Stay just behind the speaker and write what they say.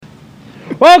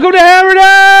Welcome to Hammer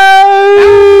Down!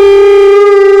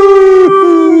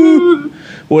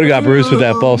 Would have got Bruce with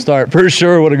that false start. For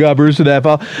sure would have got Bruce with that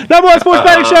fall. Number one sports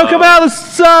betting show come out. This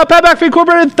is Pat McAfee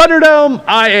Incorporated Thunderdome.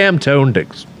 I am Tone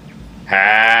Dix.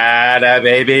 Had a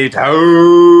baby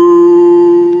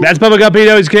Tone. That's Bubba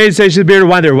Guppino. He's Canadian Station Beer to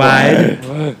Wind Their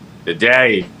Wide. Good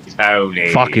day,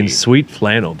 Tony. Fucking sweet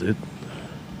flannel, dude.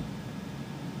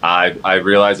 I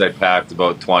realized I packed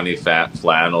about 20 fat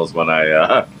flannels when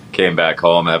I came back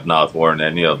home. I have not worn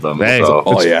any of them. Hey, so.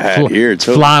 All you had here,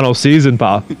 too. Flannel season,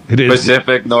 pal. It is.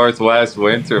 Pacific Northwest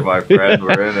winter, my friend.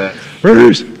 We're in it.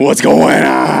 Bruce, What's going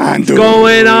on, dude?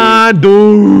 going on,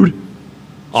 dude?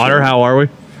 Honor, how are we?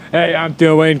 Hey, I'm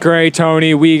doing great,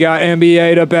 Tony. We got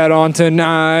NBA to bet on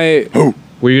tonight. Who?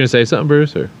 Were you going to say something,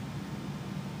 Bruce? Or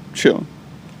Chilling.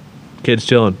 kids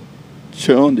chilling?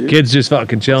 Chilling, dude. Kids just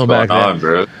fucking chilling What's back going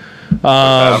there. on,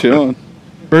 bro? Chilling.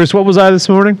 Bruce, what was I this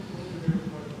morning?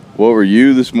 What were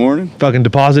you this morning? Fucking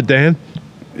deposit Dan?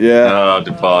 Yeah. Oh,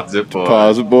 deposit boy.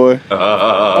 Deposit boy.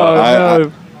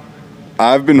 Oh,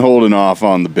 I've been holding off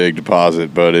on the big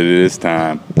deposit, but it is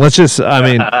time. Let's just, I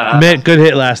mean, Mitt, good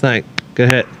hit last night. Good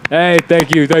hit. hey,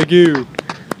 thank you.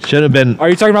 Should have been, Are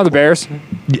you talking about the Bears?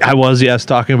 I was, yes,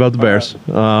 talking about the Bears.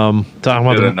 Talking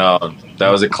about Should have the, known.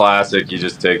 That was a classic. You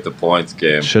just take the points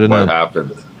game. Shoulda What known.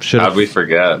 happened? Shoulda- How'd we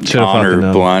forget? Shoulda fucking Connor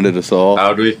known. blinded us all.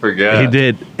 How'd we forget? He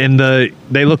did. And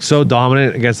they looked so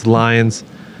dominant against the Lions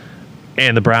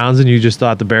and the Browns, and you just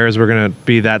thought the Bears were going to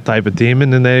be that type of team,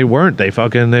 and then they weren't. They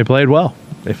played well.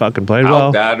 They fucking played How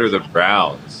well. bad are the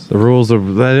Browns? The rules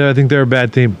are, I think they're a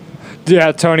bad team.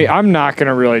 Yeah, Tony, I'm not going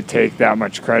to really take that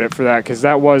much credit for that because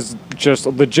that was just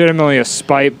legitimately a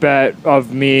spite bet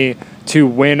of me to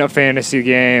win a fantasy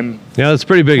game. Yeah, that's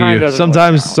pretty big Kinda of you.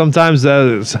 doesn't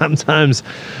work Sometimes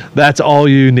that's all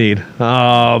you need.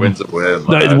 Wins a win. No,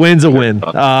 lad. win's a win.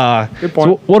 Good point.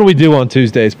 So what do we do on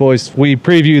Tuesdays, boys? We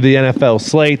preview the NFL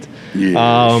slate.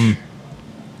 Yeah.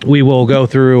 We will go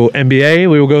through NBA.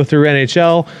 We will go through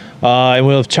NHL. And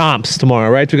we'll have Chomps tomorrow,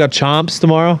 right? We got Chomps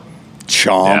tomorrow.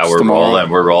 Chomps Yeah, we're tomorrow. rolling.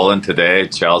 We're rolling today.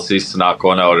 Chelsea snuck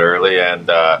one out early, and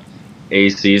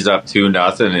AC's up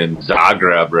 2-0 in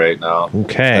Zagreb right now.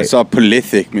 Okay. I saw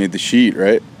Pulisic made the sheet,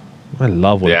 right? I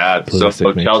love when Yeah, so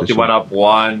Pulisic makes Chelsea this went shit. up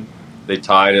 1. They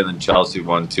tied, and then Chelsea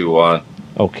won 2-1.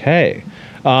 Okay.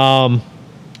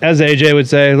 As AJ would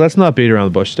say, let's not beat around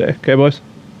the bush today. Okay, boys?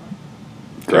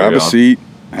 Grab we a go. seat.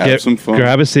 Have some fun.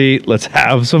 Grab a seat. Let's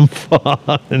have some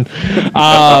fun.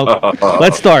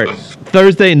 Let's start.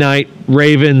 Thursday night,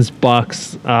 Ravens,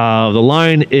 Bucks. The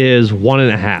line is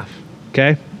 1.5.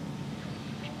 Okay?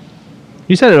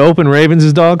 You said it open Ravens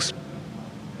as dogs?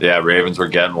 Yeah, Ravens were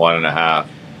getting 1.5.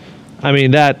 I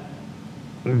mean,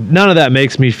 none of that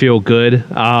makes me feel good.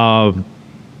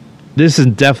 This is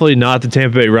definitely not the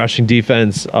Tampa Bay rushing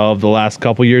defense of the last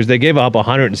couple years. They gave up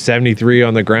 173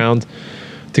 on the ground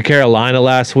to Carolina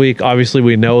last week. Obviously,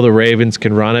 we know the Ravens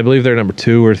can run. I believe they're number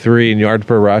 2 or 3 in yards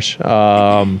per rush.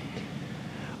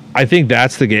 I think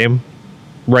that's the game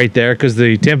right there because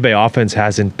the Tampa Bay offense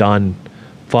hasn't done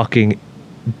fucking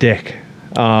dick.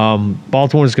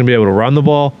 Baltimore's going to be able to run the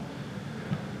ball.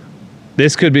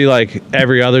 This could be like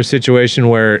every other situation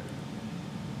where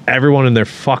everyone and their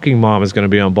fucking mom is going to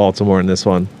be on Baltimore in this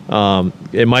one.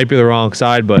 It might be the wrong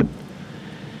side, but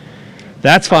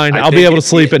that's fine. I'll be think able to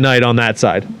sleep at night on that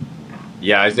side.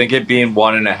 Yeah, I think it being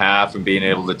 1.5 and being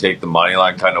able to take the money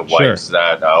line kind of Sure. wipes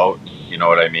that out. You know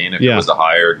what I mean? If Yeah. it was a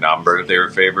higher number they were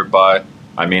favored by.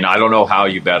 I mean, I don't know how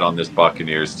you bet on this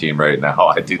Buccaneers team right now.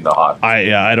 I do not.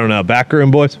 I don't know. Backroom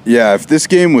boys. Yeah, if this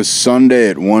game was Sunday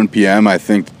at 1 p.m., I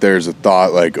think that there's a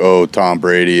thought like, oh, Tom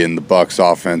Brady and the Bucs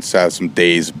offense have some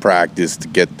days of practice to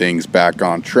get things back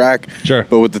on track. Sure.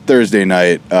 But with the Thursday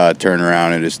night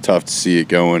turnaround, it is tough to see it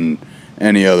going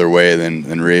any other way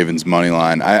than Ravens' money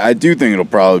line. I do think it'll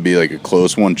probably be like a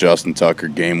close one, Justin Tucker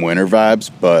game winner vibes.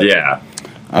 But Yeah.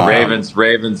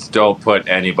 Ravens don't put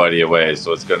anybody away,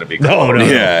 so it's going to be No, close. no,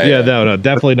 Yeah, no,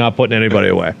 definitely not putting anybody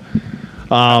away.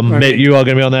 Mate, you all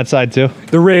gonna be on that side too?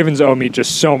 The Ravens owe me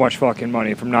just so much fucking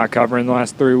money from not covering the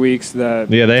last 3 weeks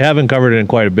that Yeah, they haven't covered it in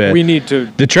quite a bit. we need to.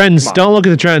 The trends. Come on. Don't look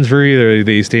at the trends for either of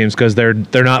these teams because they're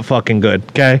not fucking good.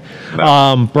 Okay.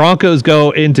 No. Broncos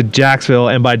go into Jacksonville,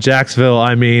 and by Jacksonville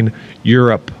I mean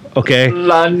Europe. Okay.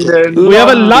 London. We have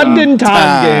a London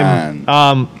time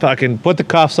Time. game. Fucking put the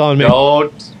cuffs on me.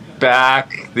 Don't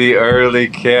back the early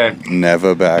kick.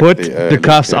 never back. Put the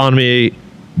cuffs on me.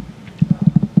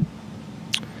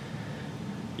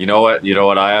 You know what? You know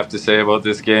what I have to say about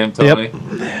this game, Tony?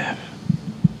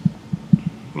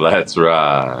 Let's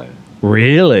ride.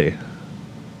 Really?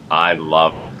 I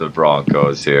love the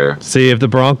Broncos here. See, if the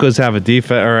Broncos have a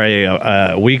defense or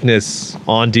a weakness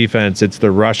on defense, it's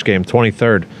the rush game,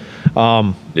 23rd.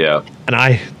 Yeah. And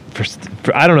I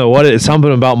don't know what it is.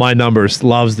 Something about my numbers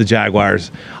loves the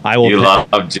Jaguars. I will. You love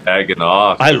jagging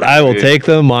off. I will take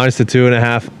them minus the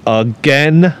 2.5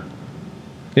 again.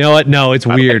 You know what? No, it's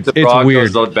weird. The It's Broncos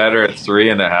weird. look better at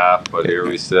 3.5, but here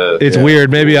we sit. It's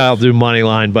weird. Maybe I'll do money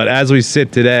line, but as we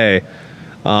sit today,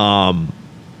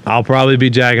 I'll probably be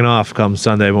jagging off come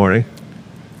Sunday morning.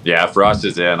 Yeah, if Russ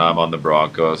is in, I'm on the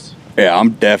Broncos. Yeah, I'm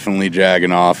definitely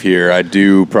jagging off here. I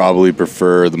do probably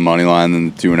prefer the money line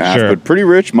than the 2.5, Sure. but pretty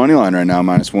rich money line right now,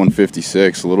 minus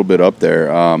 156, a little bit up there.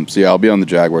 So yeah, I'll be on the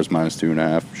Jaguars minus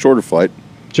 2.5. Shorter flight.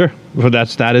 Sure, but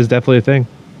that is definitely a thing.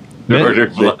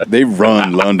 They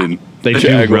run London. They do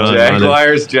Jaguars. run.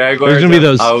 Jaguars. There's gonna be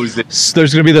those. Housing.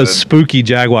 There's gonna be those spooky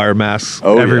Jaguar masks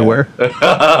Oh, yeah. everywhere.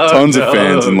 Tons of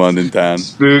fans in London town.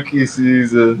 Spooky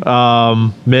season.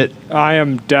 Mitt. I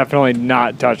am definitely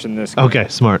not touching this game. Okay,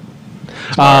 smart.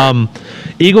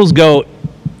 Eagles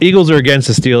are against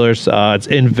the Steelers. It's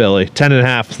in Philly.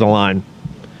 10.5 is the line.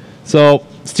 So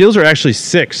Steelers are actually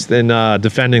 6th in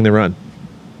defending the run.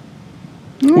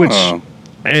 Oh.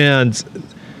 And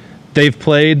they've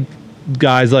played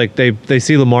guys like they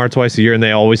see Lamar twice a year, and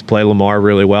they always play Lamar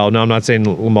really well. No, I'm not saying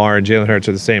Lamar and Jalen Hurts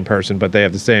are the same person, but they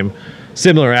have the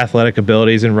similar athletic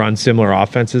abilities and run similar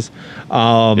offenses.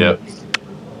 Yep.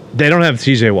 They don't have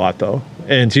TJ Watt though,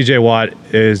 and TJ Watt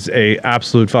is a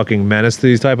absolute fucking menace to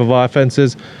these type of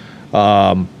offenses.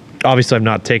 Obviously, I'm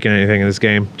not taking anything in this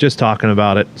game, just talking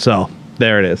about it. So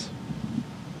there it is.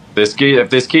 If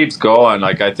this keeps going,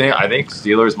 like I think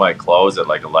Steelers might close at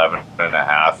like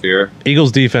 11.5 here.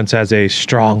 Eagles defense has a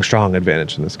strong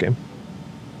advantage in this game.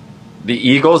 The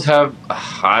Eagles have,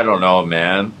 I don't know,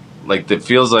 man. Like it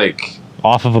feels like.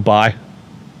 Off of a bye.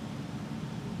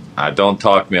 Don't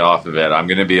talk me off of it. I'm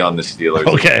going to be on the Steelers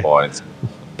Okay. with points.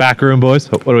 Backroom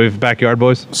boys. What do we have? Backyard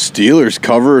boys. Steelers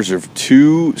covers of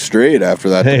 2 straight after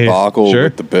that Hey, debacle sure.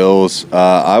 with the Bills.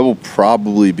 I will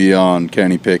probably be on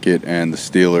Kenny Pickett and the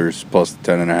Steelers plus the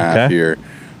 10.5 Okay. here,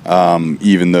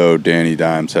 even though Danny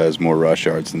Dimes has more rush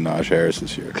yards than Najee Harris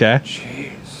this year. Okay.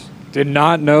 Did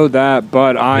not know that,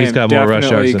 but I He's am got more rush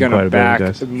definitely yards than quite going a to bit of back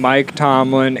guys. Mike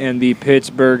Tomlin and the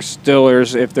Pittsburgh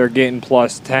Steelers if they're getting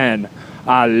plus 10.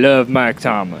 I love Mike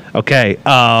Tomlin. Okay.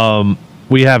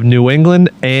 We have New England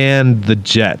and the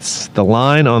Jets. The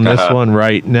line on this one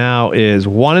right now is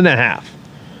 1.5.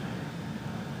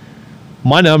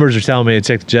 My numbers are telling me to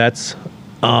take the Jets.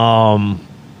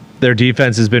 Their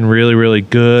defense has been really, really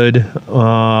good.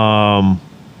 I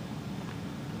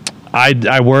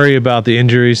worry about the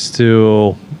injuries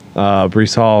to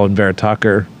Breece Hall and Vera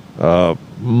Tucker.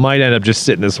 Might end up just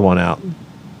sitting this one out.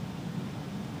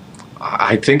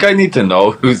 I think I need to know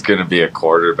who's going to be a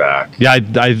quarterback. Yeah, I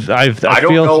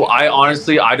don't feel, know. I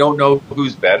honestly don't know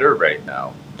who's better right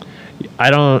now.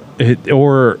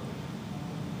 Or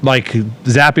like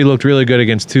Zappy looked really good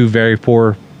against 2 very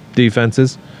poor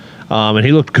defenses, and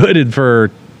he looked good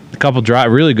for a couple drives,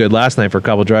 really good last night for a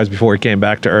couple drives before he came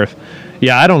back to earth.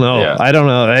 Yeah, I don't know. Yeah. I don't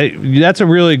know. That's a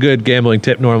really good gambling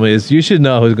tip. Normally, is you should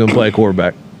know who's going to play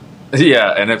quarterback.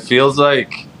 Yeah, and it feels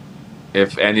like,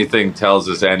 if anything tells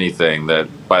us anything, that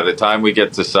by the time we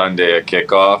get to Sunday at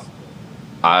kickoff,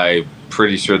 I'm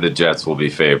pretty sure the Jets will be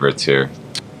favorites here.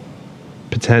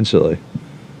 Potentially.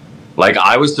 Like,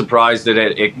 I was surprised that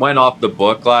it went off the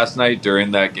book last night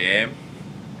during that game,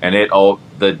 and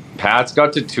the Pats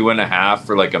got to 2.5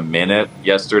 for like a minute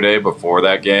yesterday before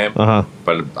that game.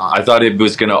 But I thought it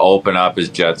was going to open up as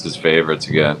Jets as favorites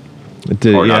again.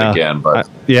 Or not again, but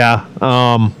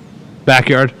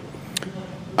backyard.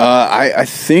 I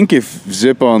think if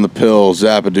Zip on the pill,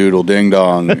 Zappadoodle Ding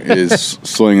Dong is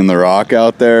slinging the rock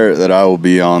out there, that I will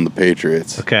be on the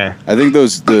Patriots. Okay. I think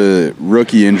the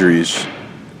rookie injuries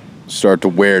start to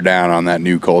wear down on that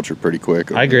new culture pretty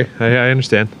quick. I agree. I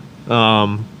understand.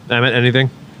 Emmett,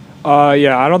 anything?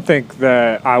 Yeah, I don't think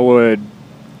that I would.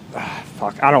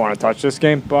 Fuck, I don't want to touch this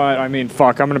game, but I mean,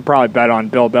 fuck, I'm going to probably bet on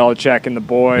Bill Belichick and the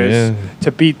boys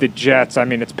to beat the Jets. I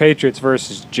mean, it's Patriots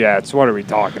versus Jets. What are we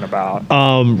talking about?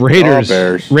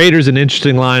 Bears. Raiders, an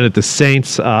interesting line at the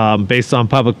Saints. Based on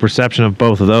public perception of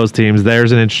both of those teams,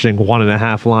 there's an interesting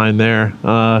 1.5 line there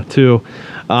too.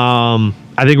 I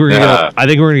think we're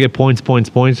gonna get points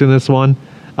in this one.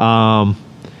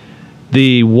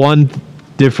 The one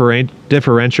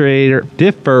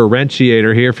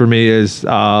differentiator here for me is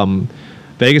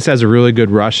Vegas has a really good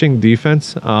rushing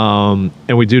defense, and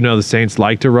we do know the Saints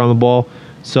like to run the ball.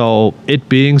 So it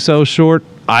being so short,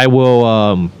 I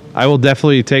will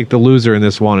definitely take the loser in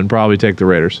this one and probably take the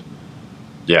Raiders.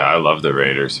 yeah, I love the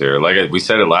Raiders here. Like we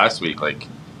said it last week, like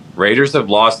Raiders have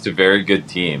lost to very good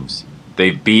teams.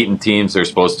 They've beaten teams they're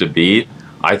supposed to beat.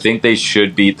 I think they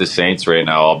should beat the Saints right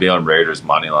now. I'll be on Raiders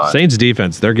money line. Saints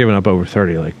defense, they're giving up over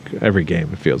 30 like every game,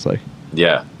 it feels like.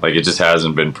 Yeah, like it just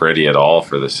hasn't been pretty at all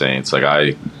for the Saints. Like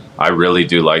I really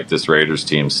do like this Raiders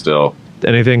team still.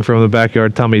 Anything from the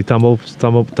backyard tummy tumbles,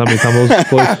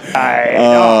 please?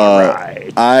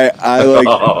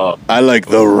 I like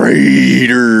the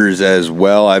Raiders as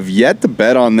well. I've yet to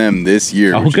bet on them this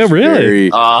year. Which Okay, is really?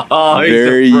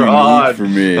 Very unique for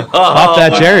me. Pop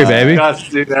that cherry, baby. Let's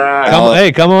do that.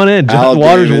 Hey, come on in. Al The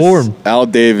water's Davis- warm. Al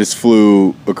Davis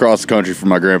flew across the country for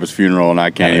my grandpa's funeral, and I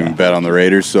can't even bet on the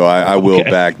Raiders, so I will Okay.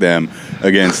 back them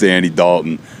against Andy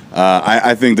Dalton.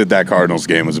 I think that Cardinals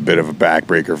game was a bit of a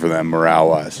backbreaker for them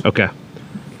morale-wise. Okay.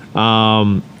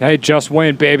 Hey, just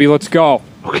win, baby. Let's go.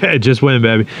 Okay, just win,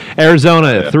 baby.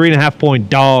 Arizona, 3.5-point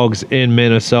dogs in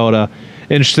Minnesota.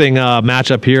 Interesting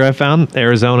matchup here I found.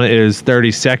 Arizona is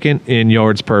 32nd in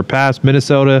yards per pass.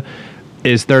 Minnesota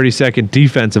is 32nd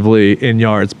defensively in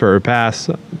yards per pass.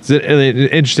 It's an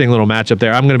interesting little matchup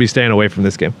there. I'm going to be staying away from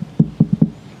this game.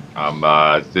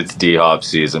 It's D-Hop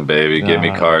season, baby. Give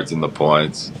me cards and the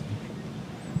points.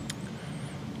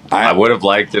 I would have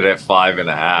liked it at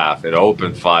 5.5. It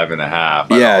opened 5.5.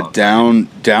 Yeah, down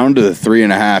to the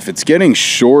 3.5. It's getting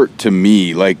short to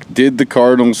me. Like, did the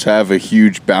Cardinals have a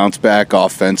huge bounce back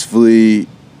offensively?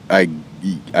 I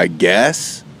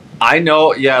guess. I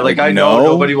know. Yeah, like I No. know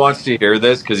nobody wants to hear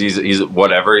this because he's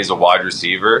whatever. He's a wide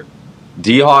receiver.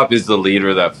 D-Hop is the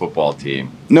leader of that football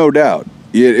team. No doubt.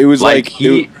 It was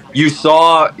You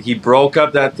saw he broke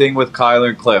up that thing with Kyler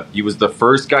and Cliff. He was the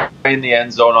first guy in the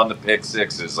end zone on the pick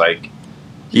sixes. Like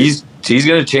he's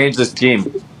going to change this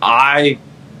team.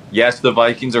 Yes, the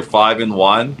Vikings are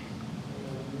 5-1.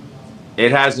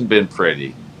 It hasn't been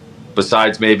pretty.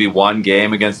 Besides maybe one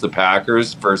game against the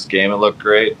Packers, first game it looked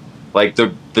great. Like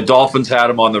the Dolphins had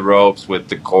him on the ropes with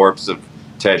the corpse of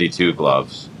Teddy Two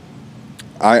Gloves.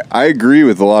 I agree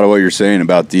with a lot of what you're saying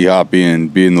about D-Hop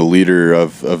being the leader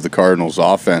of the Cardinals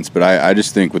offense, but I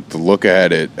just think with the look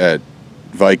ahead at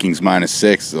Vikings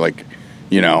 -6, like,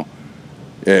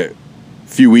 a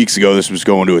few weeks ago this was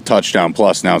going to a touchdown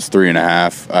plus, now it's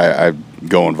 3.5. I'm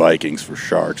going Vikings for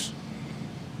Sharks.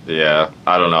 Yeah,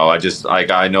 I don't know. I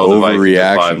know the Vikings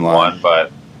are 5-1,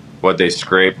 but what they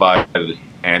scraped by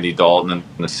Andy Dalton and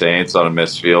the Saints on a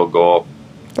missed field goal.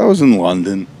 That was in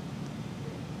London.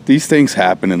 These things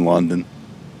happen in London.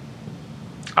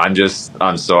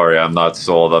 I'm sorry, I'm not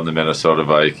sold on the Minnesota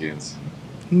Vikings.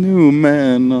 New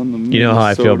man on the You know how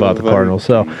I feel about the Cardinals.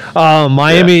 So,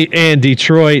 Miami and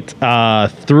Detroit,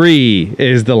 3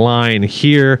 is the line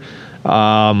here.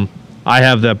 I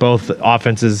have that both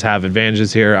offenses have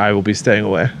advantages here. I will be staying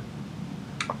away.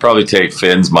 I'll probably take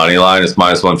Finn's money line. It's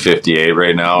 -158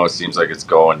 right now. It seems like it's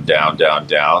going down, down,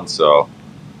 down. So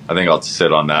I think I'll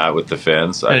sit on that with the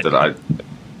Finns. I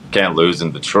can't lose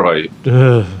in Detroit.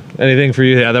 Anything for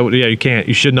you? Yeah, you can't.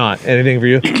 You should not. Anything for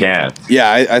you? You can't.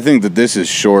 Yeah, I think that this is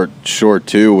short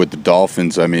too with the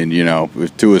Dolphins. I mean,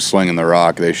 if Tua's slinging the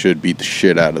rock, they should beat the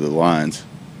shit out of the Lions.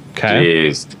 Okay.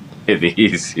 Jeez.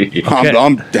 Easy.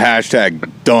 I'm hashtag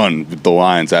done with the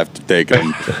Lions after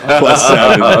taking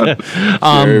 +7.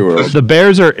 The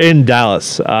Bears are in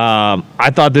Dallas. I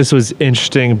thought this was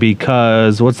interesting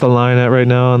because what's the line at right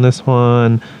now on this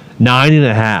one?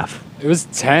 9.5. It was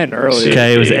 10 earlier.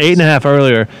 Okay, it was 8.5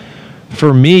 earlier.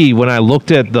 For me, when I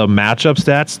looked at the matchup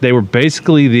stats, they were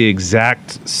basically the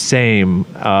exact same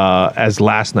as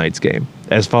last night's game,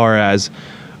 as far as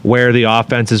where the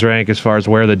offenses rank, as far as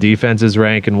where the defenses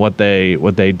rank, and what they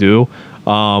do.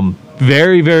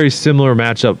 Very, very similar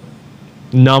matchup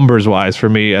numbers wise for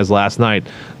me as last night.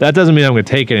 That doesn't mean I'm going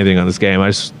to take anything on this game. I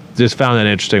just found that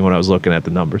interesting when I was looking at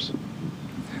the numbers.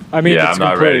 I mean, I'm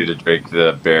not ready to drink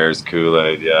the Bears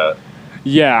Kool-Aid yet.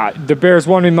 Yeah, the Bears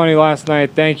won me money last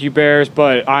night. Thank you, Bears,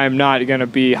 but I'm not going to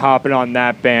be hopping on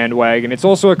that bandwagon. It's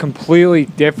also a completely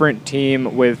different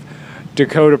team with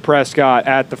Dakota Prescott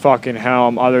at the fucking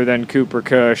helm other than Cooper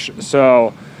Kush.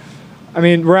 So, I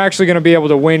mean, we're actually going to be able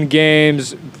to win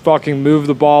games, fucking move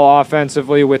the ball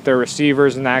offensively with their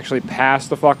receivers and actually pass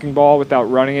the fucking ball without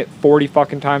running it 40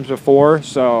 fucking times before.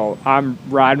 So, I'm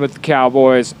riding with the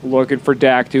Cowboys, looking for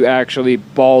Dak to actually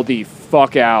ball the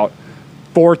fuck out.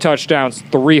 4 touchdowns,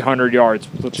 300 yards.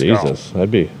 Let's go. Jesus,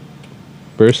 that'd be.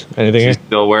 Bruce, anything? He's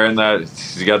still wearing that.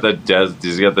 He's got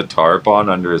the tarp on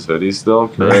under his hoodie still.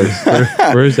 Bruce, I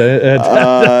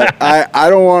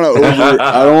don't want to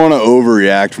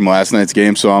overreact from last night's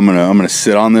game, so I'm gonna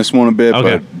sit on this one a bit,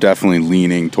 Okay. but definitely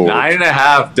leaning towards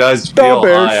 9.5 does feel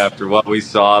Bears. high after what we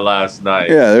saw last night.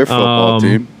 Yeah, they're a football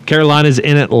team. Carolina's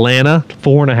in Atlanta.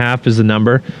 4.5 is the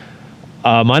number.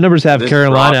 My numbers have This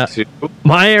Carolina. drop too.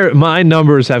 My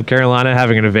numbers have Carolina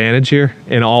having an advantage here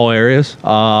in all areas.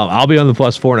 I'll be on the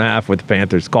plus 4.5 with the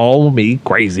Panthers. Call me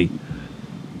crazy.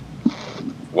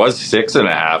 Was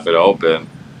 6.5 at open.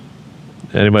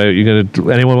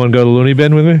 Anyone want to go to Looney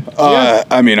Bin with me?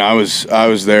 I mean, I was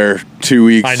there 2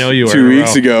 weeks. I know you were, 2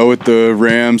 weeks bro. ago with the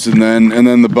Rams, and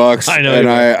then the Bucks. I know and you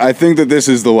were. I think that this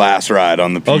is the last ride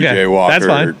on the PJ Okay, Walker that's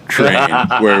fine. train,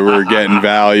 where we're getting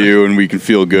value and we can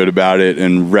feel good about it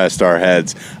and rest our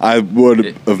heads. I would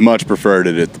have much preferred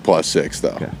it at the +6,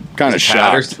 though. Kind of Is shocked.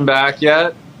 Patterson back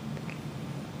yet?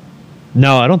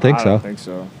 No, I don't think I so. don't think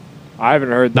so. I haven't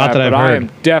heard Not that, that I've but I heard. am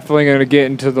definitely going to get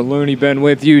into the loony bin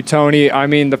with you, Tony. I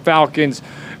mean, the Falcons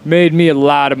made me a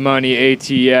lot of money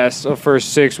ATS the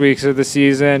first 6 weeks of the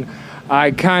season.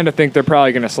 I kind of think they're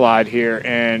probably going to slide here,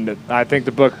 and I think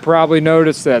the book probably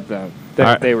noticed that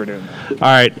right. they were doing that. All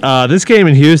right, this game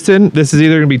in Houston, this is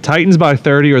either going to be Titans by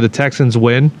 30 or the Texans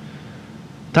win.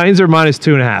 Titans are minus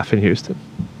 2.5 in Houston.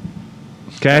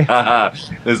 Okay?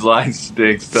 This line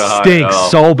stinks to high Stinks hell.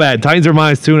 so bad. Titans are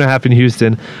minus 2.5 in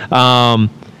Houston.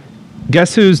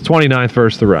 Guess who's 29th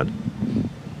versus the run?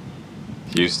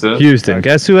 Houston? Houston.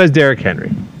 Guess who has Derrick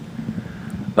Henry?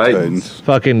 Titans.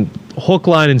 Fucking hook,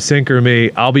 line, and sinker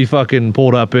me. I'll be fucking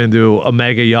pulled up into a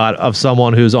mega yacht of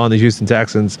someone who's on the Houston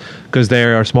Texans because they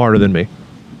are smarter than me.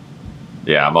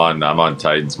 Yeah, I'm on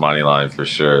Titans money line for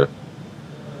sure.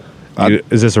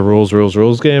 Is this a rules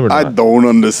game or not? I don't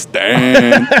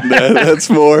understand. That's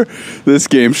more this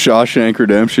game, Shawshank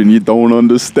Redemption. You don't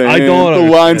understand. I don't the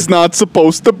understand. line's not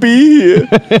supposed to be here.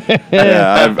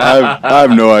 Yeah, I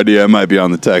have no idea. I might be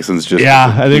on the Texans just.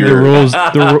 Yeah, I think the rules.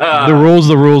 The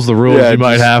rules. Yeah, you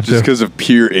might have just to. because of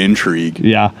pure intrigue.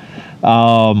 Yeah.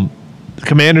 The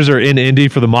Commanders are in Indy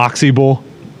for the Moxie Bowl.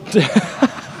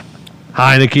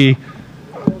 Heineke.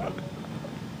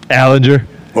 Allinger.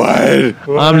 What?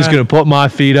 I'm just going to put my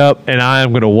feet up, and I am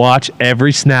going to watch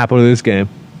every snap of this game.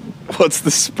 What's the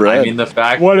spread? I mean, the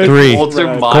fact What is Three. Colts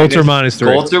are Colts are minus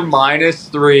 3. Colts are minus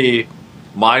 3,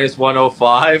 minus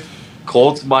 105.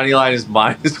 Colts money line is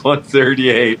minus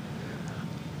 138.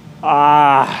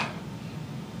 Gumpy,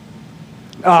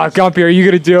 are you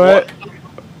going to do it?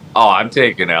 Oh, I'm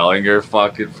taking Ellinger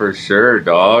fucking for sure,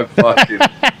 dog. Fucking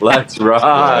let's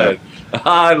ride.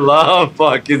 I love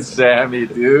fucking Sammy,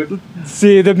 dude.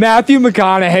 See, the Matthew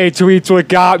McConaughey tweets what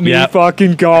got me Yep.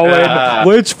 fucking going. Yeah.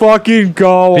 Let's fucking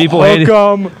go. People Hook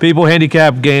 'em. people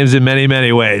handicap games in many,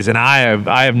 many ways, and I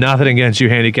have nothing against you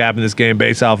handicapping this game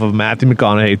based off of a Matthew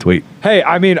McConaughey tweet. Hey,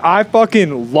 I mean, I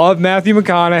fucking love Matthew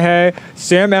McConaughey.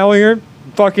 Sam Ellinger,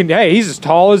 fucking, hey, he's as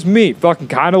tall as me. Fucking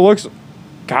kind of looks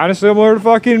kind of similar to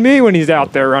fucking me when he's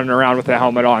out there running around with the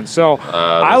helmet on. So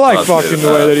I like that's not fucking good.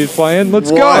 the way that he's playing. Let's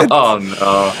What? go. Oh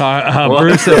no.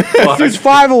 Bruce, He's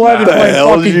 5'11", the playing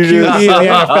hell fucking did you QB just in the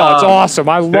NFL. It's awesome.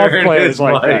 I love Turn players his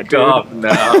like that, mic dude. off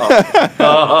now.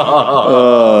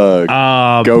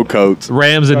 Go Coats.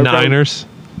 Rams and Okay. Niners.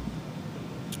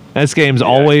 This game's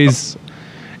always.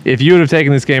 If you would have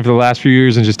taken this game for the last few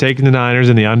years and just taken the Niners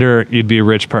and the under, you'd be a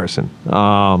rich person.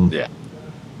 Yeah.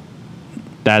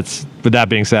 With that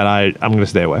being said, I'm going to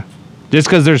stay away. Just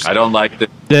because there's I don't like the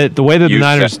the way that the you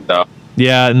Niners, set up.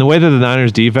 yeah, and the way that the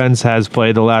Niners defense has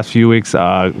played the last few weeks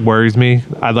worries me.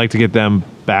 I'd like to get them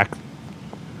back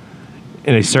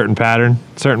in a certain pattern,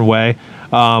 certain way.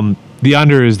 The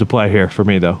under is the play here for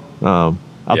me, though. I'll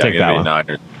take that one.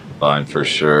 Niners line for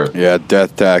sure. Yeah,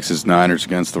 death taxes Niners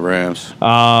against the Rams.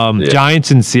 Giants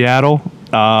in Seattle.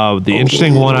 The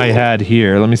interesting one I had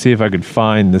here. Let me see if I could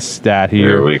find the stat Here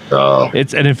here. we go.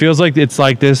 It feels like it's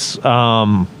like this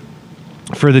for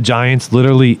the Giants.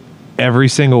 Literally every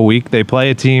single week they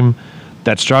play a team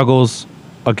that struggles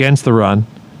against the run,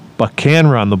 but can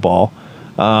run the ball,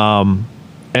 and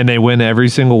they win every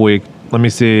single week. Let me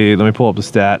see. Let me pull up the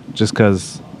stat just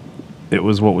because it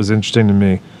was what was interesting to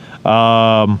me.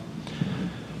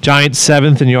 Giants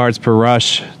 7th in yards per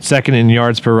rush, 2nd in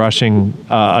yards per rushing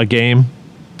a game.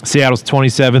 Seattle's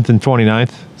 27th and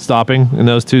 29th, stopping in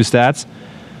those two stats.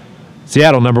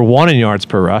 Seattle number 1 in yards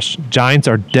per rush. Giants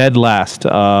are dead last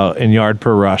in yard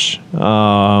per rush.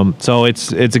 So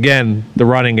it's again the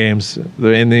running games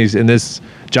in this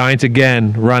Giants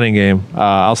again running game.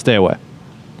 I'll stay away.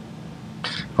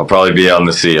 I'll probably be on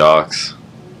the Seahawks.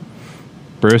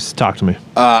 Bruce, talk to me.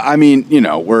 I mean,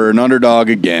 we're an underdog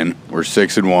again. We're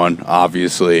 6-1,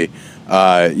 obviously.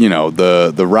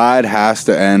 The ride has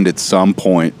to end at some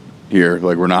point here.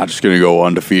 Like, we're not just going to go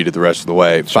undefeated the rest of the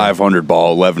way. 500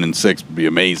 ball, 11-6 would be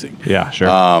amazing. Yeah, sure.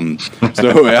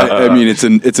 So I mean, it's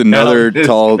another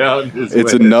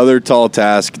another tall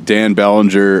task. Dan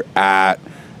Bellinger at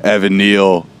Evan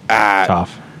Neal at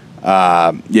Tough.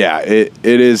 it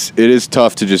is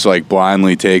tough to just like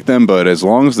blindly take them, but as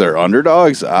long as they're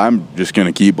underdogs, I'm just going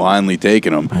to keep blindly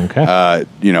taking them. Okay.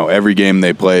 Every game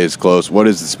they play is close. What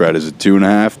is the spread? Is it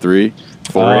 2.5, 3,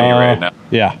 4? Right now.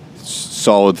 Yeah.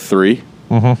 Solid 3.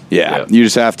 Mm-hmm. Yeah, you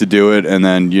just have to do it, and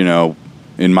then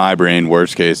in my brain,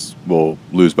 worst case, we'll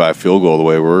lose by a field goal the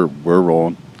way we're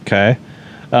rolling. Okay.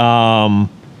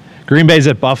 Green Bay's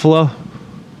at Buffalo.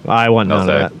 I want none of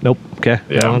that. Nope. Okay.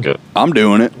 Yeah, I'm good. I'm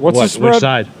doing it. What's the spread? Which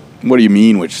side? What do you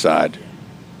mean, which side?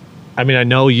 I mean, I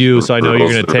know you, so I know you're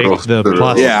going to take the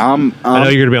plus. Yeah, I know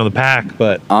you're going to be on the pack,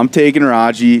 but I'm taking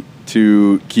Raji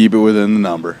to keep it within the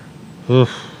number. oof,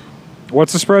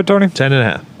 What's the spread, Tony?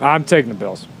 10.5. I'm taking the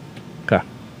Bills. Okay.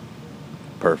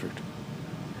 Perfect.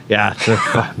 Yeah.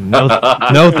 No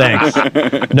thanks.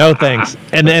 No thanks.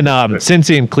 And then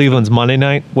Cincy and Cleveland's Monday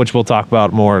night, which we'll talk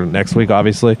about more next week,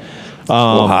 obviously.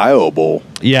 Ohio Bowl.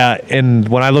 Yeah, and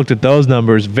when I looked at those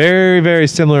numbers, very, very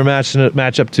similar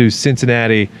matchup to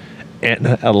Cincinnati and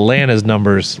Atlanta's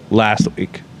numbers last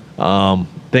week. I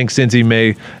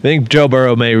think Joe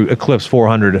Burrow may eclipse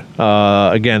 400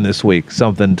 again this week.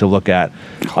 Something to look at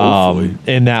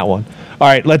in that one. All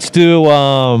right, let's do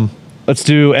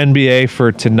NBA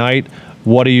for tonight.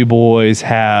 What do you boys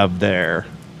have there?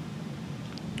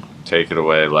 Take it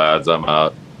away, lads. I'm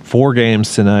out. 4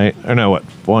 games tonight. Or no, what?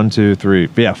 1, 2, 3.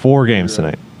 Yeah, 4 games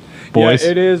tonight. Boys.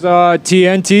 Yeah, it is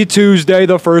TNT Tuesday,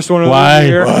 the first one of the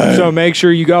year. So make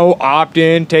sure you go opt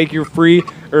in, take your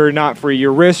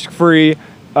your risk-free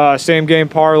same game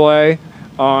parlay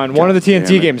on one of the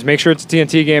TNT games. Make sure it's a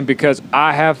TNT game because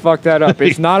I have fucked that up.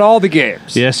 It's not all the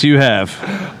games. Yes, you have.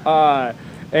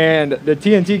 And the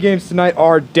TNT games tonight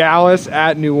are Dallas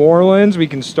at New Orleans. We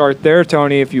can start there,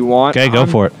 Tony, if you want. Okay, go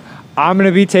for it. I'm going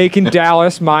to be taking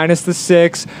Dallas minus the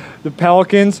 6. The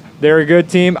Pelicans, they're a good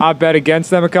team. I bet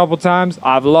against them a couple times.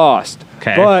 I've lost.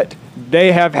 Okay. But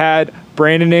they have had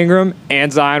Brandon Ingram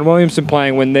and Zion Williamson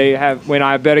playing when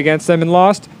I bet against them and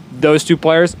lost. Those 2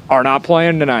 players are not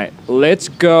playing tonight. Let's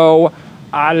go.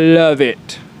 I love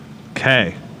it.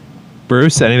 Okay.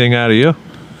 Bruce, anything out of you?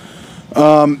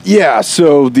 Yeah,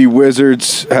 so the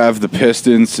Wizards have the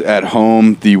Pistons at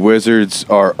home. The Wizards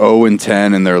are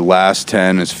 0-10 in their last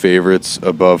 10 as favorites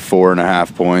above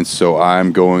 4.5 points. So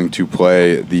I'm going to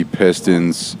play the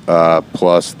Pistons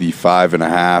plus the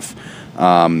 5.5.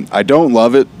 I don't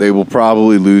love it. They will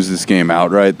probably lose this game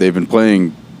outright. They've been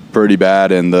playing pretty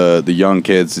bad, and the young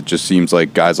kids, it just seems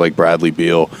like guys like Bradley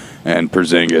Beal and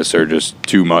Porzingis are just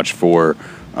too much for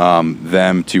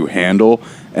them to handle.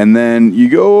 And then you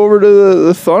go over to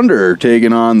the Thunder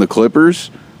taking on the Clippers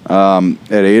at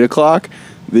 8 o'clock.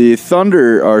 The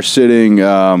Thunder are sitting,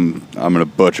 I'm going to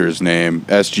butcher his name,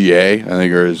 SGA, I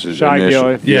think, or his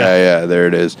initial. Yeah, there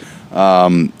it is.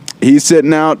 He's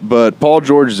sitting out, but Paul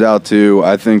George is out too.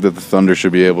 I think that the Thunder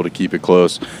should be able to keep it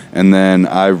close. And then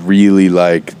I really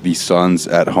like the Suns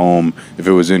at home. If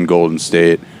it was in Golden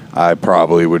State, I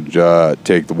probably would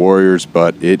take the Warriors,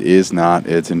 but it is not.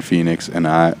 It's in Phoenix, and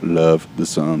I love the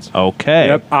Suns. Okay.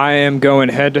 Yep, I am going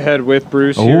head-to-head with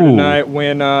Bruce here tonight.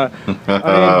 When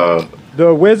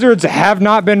the Wizards have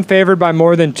not been favored by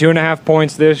more than 2.5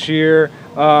 points this year,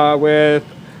 with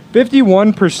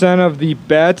 51% of the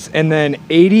bets and then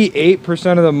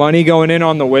 88% of the money going in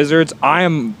on the Wizards. I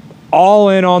am all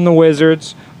in on the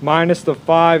Wizards, minus the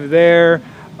 5 there.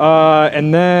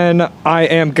 And then I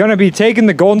am going to be taking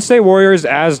the Golden State Warriors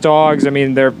as dogs. I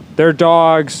mean, they're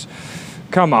dogs.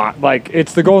 Come on. Like,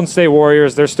 it's the Golden State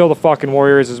Warriors. They're still the fucking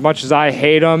Warriors. As much as I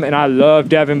hate them and I love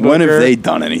Devin Booker. When have they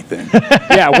done anything?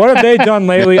 Yeah, what have they done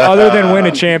lately other than win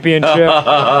a championship?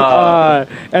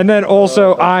 And then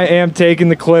also I am taking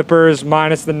the Clippers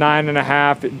minus the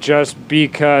 9.5 just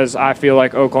because I feel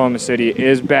like Oklahoma City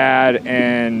is bad,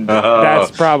 and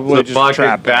that's probably just a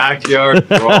trap. Backyard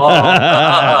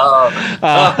brawl.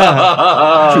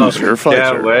 Choose your fighter.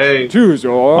 Can't wait. Choose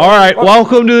your. All right,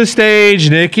 welcome to the stage,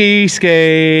 Nikki Skates. Oh,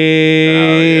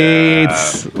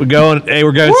 We're going skating.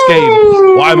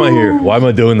 Why am I here? Why am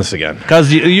I doing this again?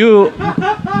 Because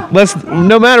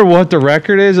no matter what the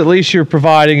record is, at least you're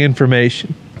providing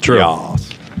information. True. Yes.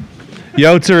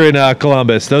 Yotes are in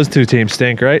Columbus. Those 2 teams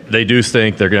stink, right? They do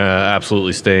stink. They're going to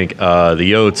absolutely stink. The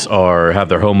Yotes have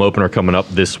their home opener coming up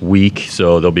this week,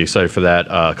 so they'll be excited for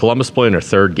that. Columbus playing their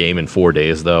 3rd game in 4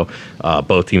 days, though.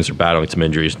 Both teams are battling some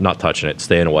injuries. Not touching it.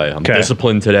 Staying away. I'm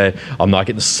disciplined today. I'm not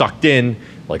getting sucked in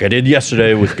like I did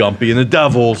yesterday with Gumpy and the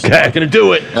Devils. I'm not going to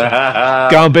do it.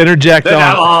 Gump, interject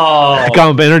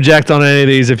on any of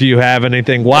these if you have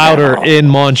anything. Wilder in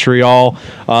Montreal.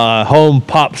 Home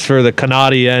pups for the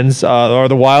Canadiens. Are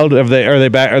the Wild? Are they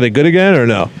back? Are they good again or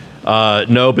no?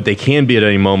 No, but they can be at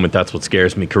any moment. That's what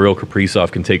scares me. Kirill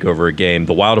Kaprizov can take over a game.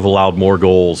 The Wild have allowed more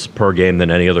goals per game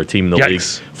than any other team in the league.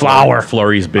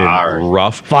 Flurry's been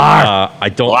rough. I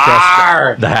don't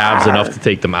trust the Habs enough to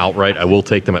take them outright. I will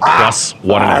take them at plus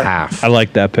 1.5. I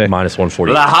like that pick. Minus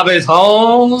 140. The Habs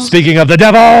home. Speaking of the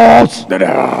Devils,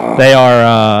 they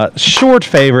are short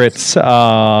favorites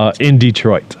in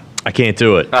Detroit. I can't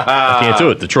do it.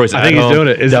 Detroit's I think he's doing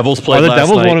it. Devils played last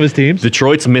Devils night. one of his teams?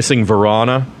 Detroit's missing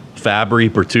Verona, Fabry,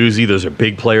 Bertuzzi. Those are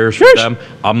big players for them.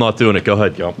 I'm not doing it. Go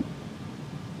ahead, go.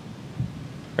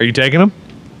 Are you taking them?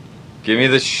 Give me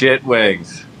the shit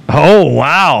wings. Oh,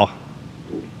 wow.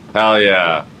 Hell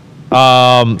yeah.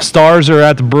 Stars are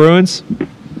at the Bruins.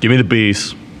 Give me the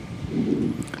Bees.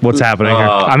 What's happening here?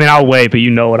 I mean, I'll wait, but you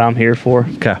know what I'm here for.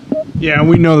 Okay. Yeah, and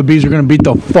we know the Bees are going to beat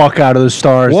the fuck out of the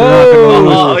Stars.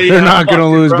 Whoa. They're not going to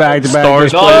lose back to back.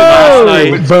 Stars played last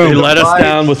night. They let us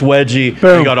down with Wedgie.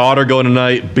 Boom. We got Otter going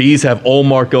tonight. Bees have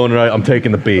Olmark going tonight. I'm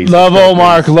taking the Bees. Love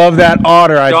Olmark. Love that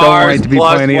Otter. I don't Stars want it to be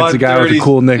plus playing against a guy with a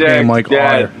cool nickname like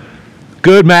 136, Otter.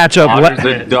 Good matchup. Otter's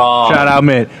a dog. Shout out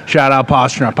Mitt. Shout out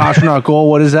Pasternak. Pasternak goal.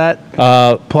 What is that?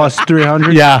 Plus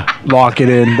 300? Yeah. Lock it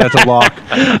in. That's a lock.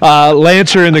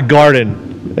 Lancer in the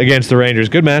Garden against the Rangers.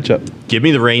 Good matchup. Give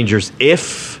me the Rangers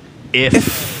if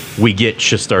we get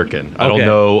Shesterkin. I Okay.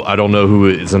 don't know who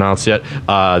is announced yet.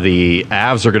 The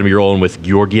Avs are going to be rolling with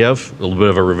Georgiev, a little bit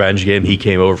of a revenge game. He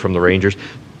came over from the Rangers.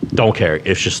 Don't care.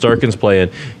 If Shesterkin's playing,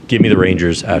 give me the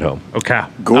Rangers at home. Okay.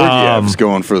 Gorgiev's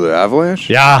going for the Avalanche?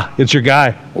 Yeah, it's your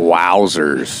guy.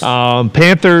 Wowzers.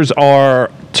 Panthers are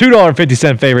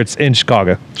 $2.50 favorites in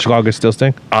Chicago. Chicago still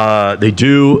stink? They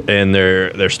do, and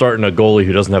they're starting a goalie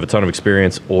who doesn't have a ton of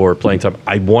experience or playing time.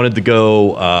 I wanted to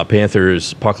go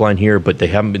Panthers puck line here, but they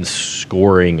haven't been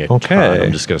scoring a ton.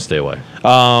 I'm just going to stay away.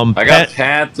 I got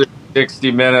Panthers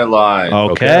 60-minute line.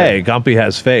 Okay. Gumpy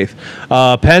has faith.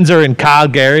 Pens are in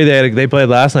Calgary. They played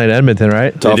last night at Edmonton,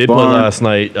 right? They did play last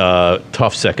night.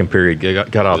 Tough second period. They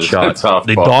got outshot.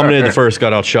 They dominated the first,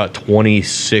 got outshot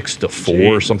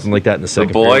 26-4 or something like that in the second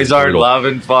The period. boys aren't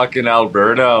loving fucking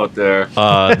Alberta out there.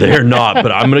 They're not,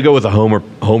 but I'm going to go with a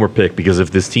homer pick because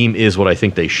if this team is what I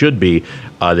think they should be,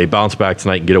 they bounce back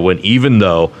tonight and get a win, even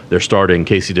though they're starting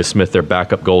Casey DeSmith, their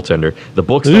backup goaltender. The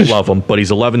books don't love him, but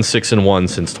he's 11-6-1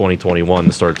 since 2021,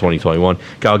 the start of 2021.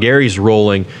 Calgary's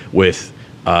rolling with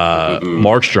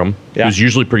Markstrom, who's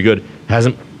usually pretty good,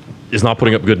 is not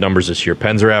putting up good numbers this year.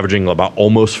 Pens are averaging about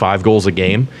almost 5 goals a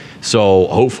game, so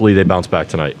hopefully they bounce back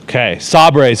tonight. Okay.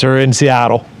 Sabres are in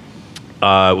Seattle.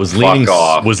 Was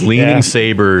leaning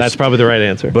Sabres. That's probably the right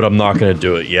answer. But I'm not going to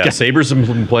do it. Yeah, Sabres have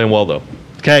been playing well, though.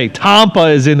 Okay. Tampa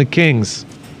is in the Kings.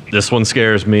 This one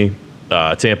scares me.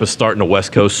 Tampa's starting a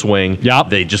West Coast swing. Yep.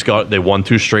 They won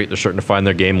 2 straight. They're starting to find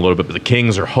their game a little bit. But the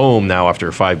Kings are home now after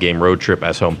a 5-game road trip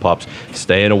as home pups.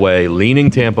 Staying away. Leaning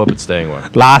Tampa, but staying away.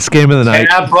 Last game of the night.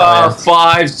 Tampa,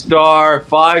 5-star.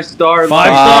 5-star. 5-star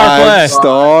play.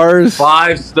 Stars.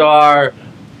 5-star.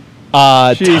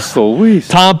 Jeez Louise.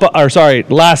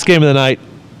 Last game of the night.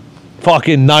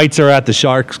 Fucking Knights are at the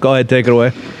Sharks. Go ahead, take it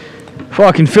away.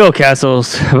 Fucking Phil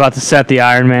Kessel's about to set the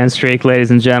Iron Man streak,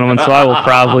 ladies and gentlemen, so I will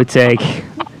probably take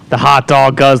the hot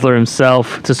dog guzzler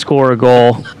himself to score a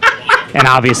goal. And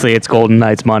obviously it's Golden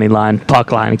Knights money line,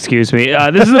 puck line, excuse me.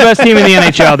 This is the best team in the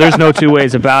NHL. There's no two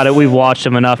ways about it. We've watched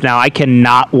them enough now. I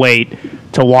cannot wait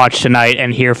to watch tonight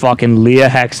and hear fucking Leah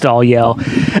Hextall yell,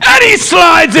 and he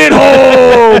slides it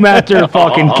home after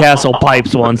fucking Kessel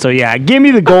pipes one. So yeah, give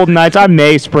me the Golden Knights. I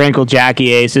may sprinkle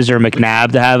Jackie Aces or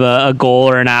McNabb to have a goal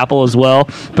or an apple as well.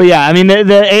 But yeah, I mean,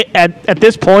 at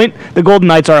this point, the Golden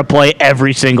Knights are a play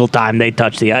every single time they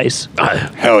touch the ice.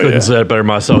 Hell yeah. Couldn't say it better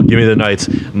myself. Give me the Knights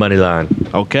money line.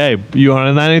 Okay. You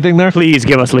want anything there? Please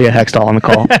give us Leah Hextall on the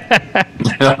call.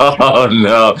 Oh,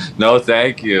 no. No,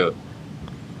 thank you.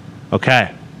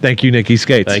 Okay. Thank you, Nikki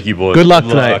Skates. Thank you, boys. Good luck Good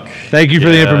tonight. luck. Thank you for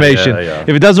the Yeah, information. yeah. If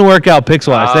it doesn't work out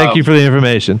picks-wise, thank you for the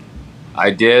information.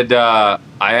 I did. I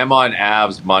am on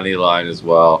Avs money line as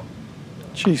well.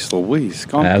 Jeez Louise.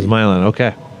 As my line.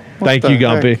 Okay. Thank the you,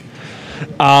 Gumpy.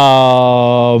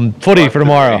 Footy for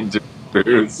tomorrow. What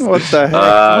the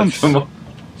heck?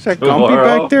 Is that Gumpy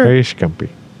tomorrow. back there? Very Gumpy.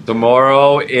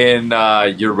 Tomorrow in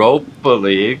Europa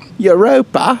League,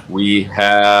 Europa. we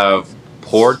have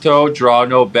Porto draw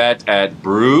no bet at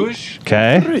Bruges.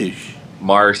 Okay.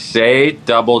 Marseille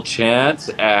double chance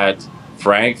at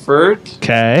Frankfurt.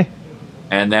 Okay.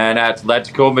 And then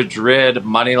Atletico Madrid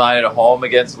money line at home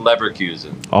against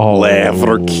Leverkusen. Oh.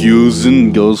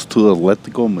 Leverkusen goes to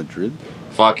Atletico Madrid.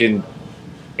 Fucking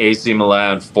AC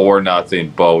Milan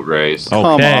 4-0 boat race. Come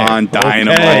on,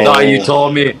 Dynamo. I thought you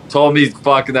told me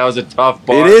fucking that was a tough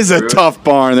barn. It is a dude. tough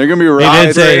barn. They're gonna be did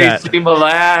riots. say that. AC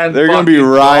Milan. They're gonna be fucking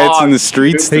riots in the dogs,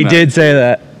 streets. dude. He tonight. did say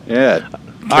that. Yeah.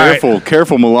 right.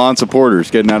 Careful, Milan supporters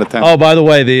getting out of town. Oh, by the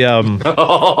way, the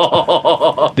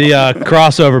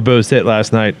crossover boost hit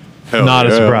last night. Hell Not a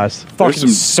yeah. surprise. Fucking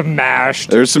smashed.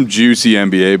 There's some juicy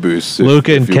NBA boosts.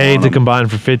 Luka and you Cade want to 'em. combine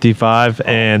for 55,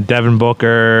 and Devin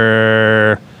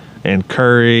Booker and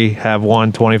Curry have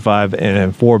 125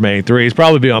 and 4 main threes.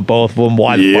 Probably be on both of them.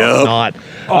 Why the Yep. fuck not?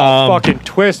 Fucking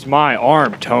twist my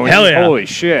arm, Tony. Hell yeah. Holy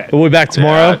shit. We'll be back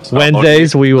tomorrow. Yeah, Tony.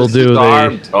 Wednesdays we will do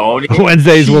Arm, the Tony.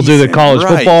 Wednesdays we'll do the Jesus college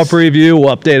Christ. football preview.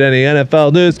 We'll update any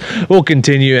NFL news. We'll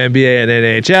continue NBA and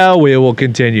NHL. We will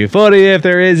continue footy if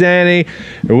there is any.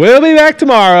 We'll be back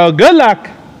tomorrow. Good luck.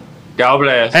 God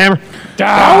bless. Hammer.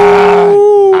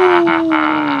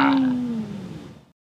 Ah.